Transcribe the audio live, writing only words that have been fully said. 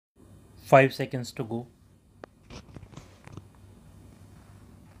5 seconds to go.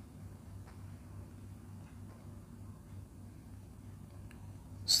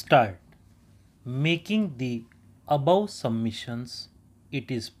 Start. Making the above submissions,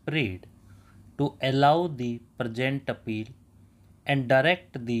 it is prayed to allow the present appeal and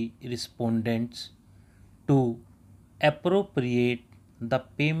direct the respondents to appropriate the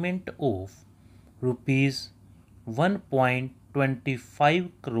payment of rupees 1.25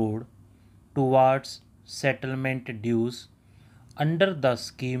 crore towards settlement dues under the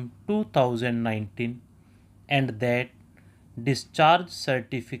scheme 2019 and that discharge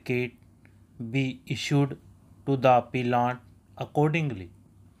certificate be issued to the appellant accordingly.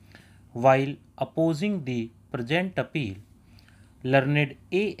 While opposing the present appeal, learned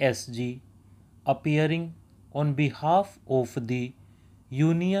ASG, appearing on behalf of the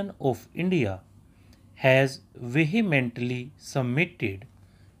Union of India, has vehemently submitted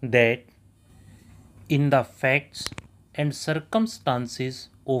that in the facts and circumstances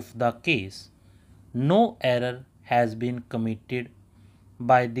of the case, no error has been committed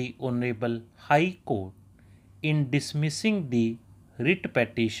by the Honorable High Court in dismissing the writ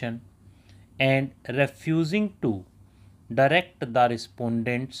petition and refusing to direct the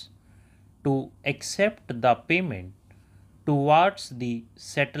respondents to accept the payment towards the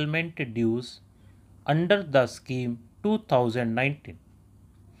settlement dues under the scheme 2019.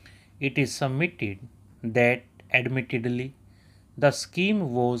 It is submitted that admittedly the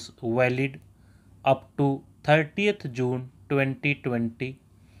scheme was valid up to 30th June 2020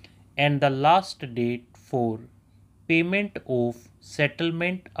 and the last date for payment of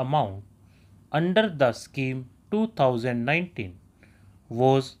settlement amount under the scheme 2019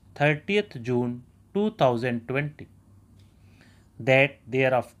 was 30th June 2020. That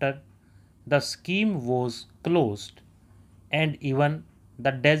thereafter the scheme was closed and even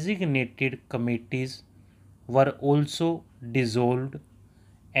the designated committees were also dissolved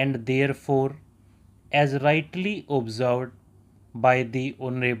and therefore, as rightly observed by the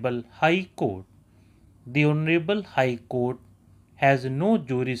Honorable High Court, the Honorable High Court has no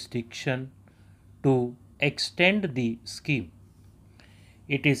jurisdiction to extend the scheme.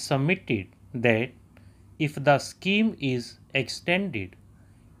 It is submitted that if the scheme is extended,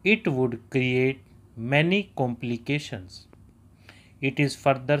 it would create many complications. It is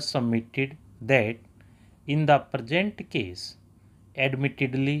further submitted that in the present case,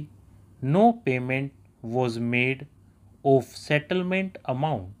 admittedly, no payment was made of settlement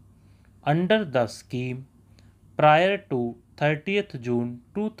amount under the scheme prior to 30th June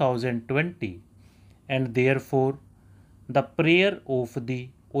 2020 and therefore the prayer of the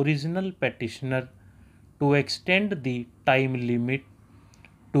original petitioner to extend the time limit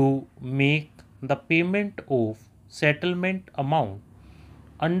to make the payment of settlement amount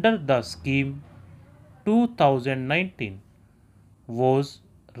under the scheme 2019 was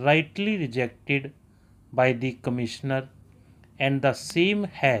rightly rejected by the Commissioner and the same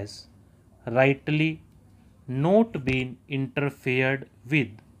has rightly not been interfered with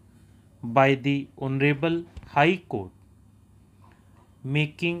by the Honorable High Court.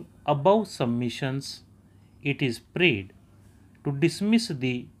 Making above submissions, it is prayed to dismiss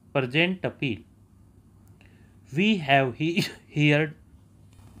the present appeal. We have heard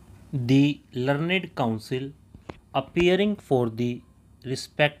the learned counsel appearing for the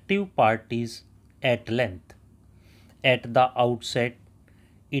respective parties at length. At the outset,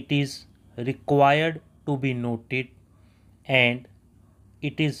 it is required to be noted, and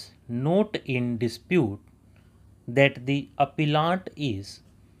it is not in dispute that the appellant is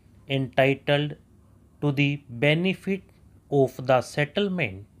entitled to the benefit of the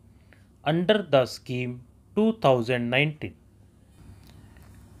settlement under the scheme 2019.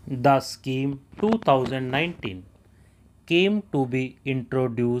 The scheme 2019 came to be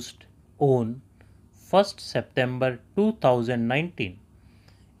introduced on 1st September 2019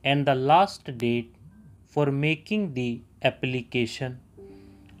 and the last date for making the application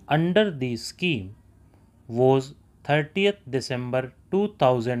under the scheme was 30th December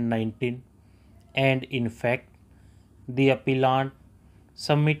 2019 and in fact the appellant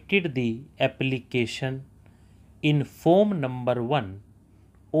submitted the application in form number 1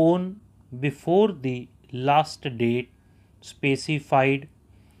 on before the last date specified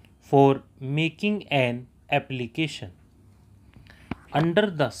for making an application under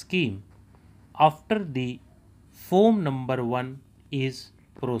the scheme. After the form number 1 is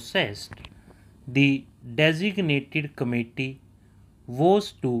processed, the designated committee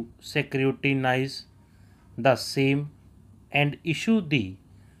was to scrutinize the same and issue the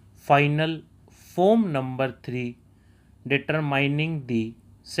final form number 3 determining the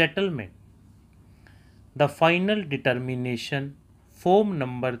settlement. the final determination, form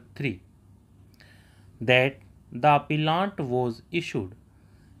number 3, that the appellant was issued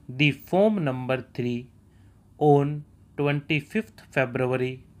the form number 3 on 25th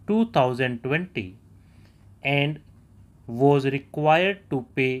February 2020 and was required to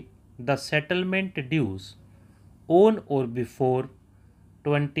pay the settlement dues on or before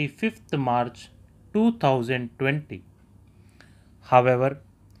 25th March 2020. However,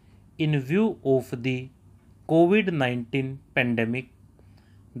 in view of the COVID-19 pandemic,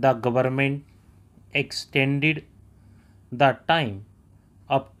 the government extended the time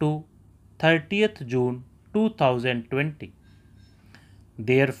up to 30th June 2020.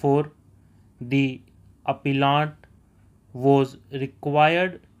 Therefore, the appellant was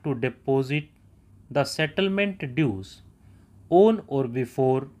required to deposit the settlement dues on or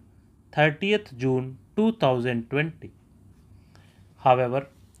before 30th June 2020. However,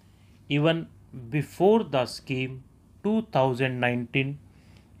 even before the scheme 2019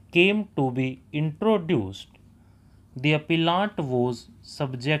 came to be introduced, the appellant was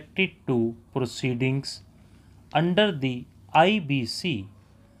subjected to proceedings under the IBC,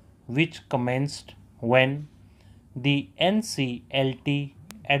 which commenced when the NCLT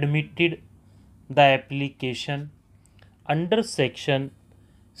admitted the application under Section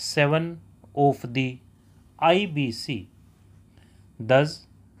 7 of the IBC. Thus,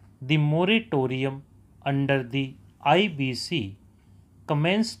 the moratorium under the IBC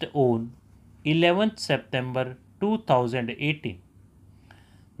commenced on 11th September 2018.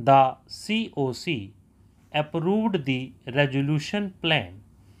 The COC approved the resolution plan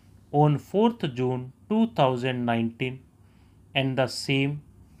on 4th June 2019 and the same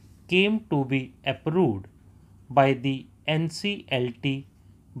came to be approved by the NCLT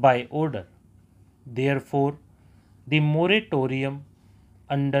by order. Therefore, the moratorium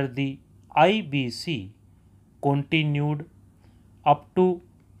under the IBC continued up to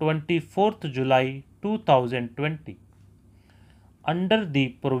 24th July 2020. Under the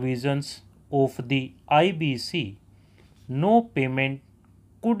provisions of the IBC, no payment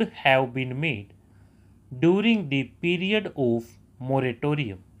could have been made during the period of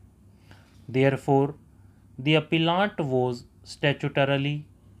moratorium. Therefore, the appellant was statutorily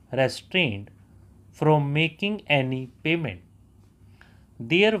restrained from making any payment.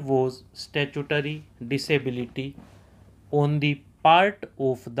 There was statutory disability on the part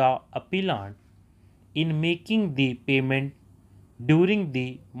of the appellant in making the payment during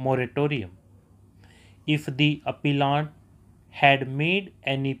the moratorium. If the appellant had made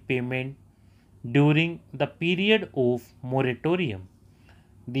any payment during the period of moratorium,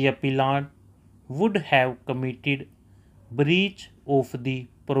 the appellant would have committed breach of the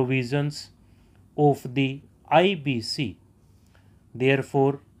provisions of the IBC.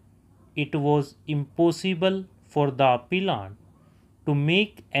 Therefore, it was impossible for the appellant to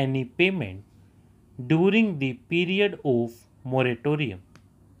make any payment during the period of moratorium.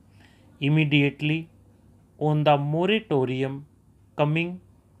 Immediately on the moratorium coming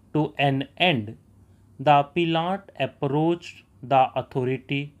to an end, the appellant approached the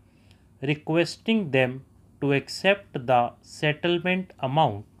authority requesting them to accept the settlement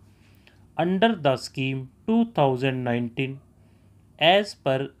amount under the scheme 2019 as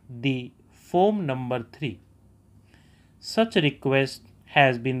per the form number 3. Such request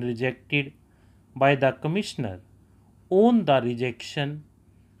has been rejected by the Commissioner. On the rejection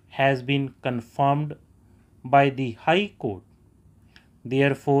has been confirmed by the High Court.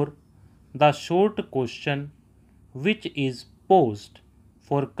 Therefore, the short question which is posed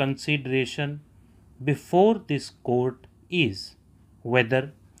for consideration before this court is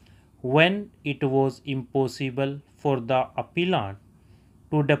whether, when it was impossible for the appellant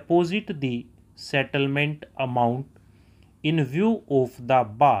to deposit the settlement amount in view of the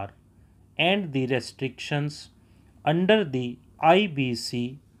bar and the restrictions under the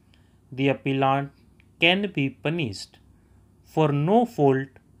IBC, the appellant can be punished for no fault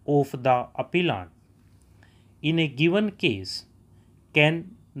of the appellant. In a given case,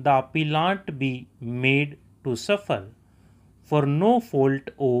 can the appellant be made to suffer for no fault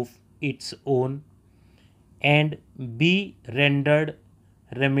of its own and be rendered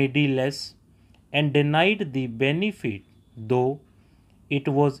remediless and denied the benefit, though it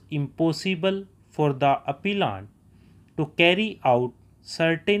was impossible for the appellant to carry out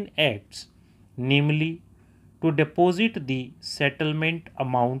certain acts, namely to deposit the settlement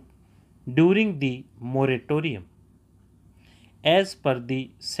amount during the moratorium. As per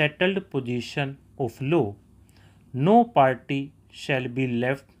the settled position of law, no party shall be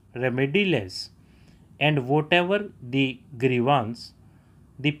left remediless, and whatever the grievance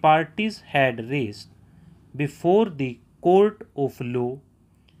the parties had raised before the court of law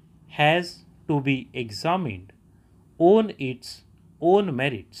has to be examined on its own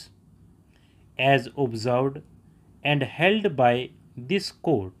merits. As observed and held by this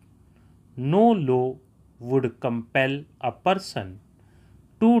court, no law would compel a person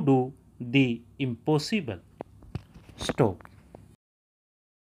to do the impossible. Stop.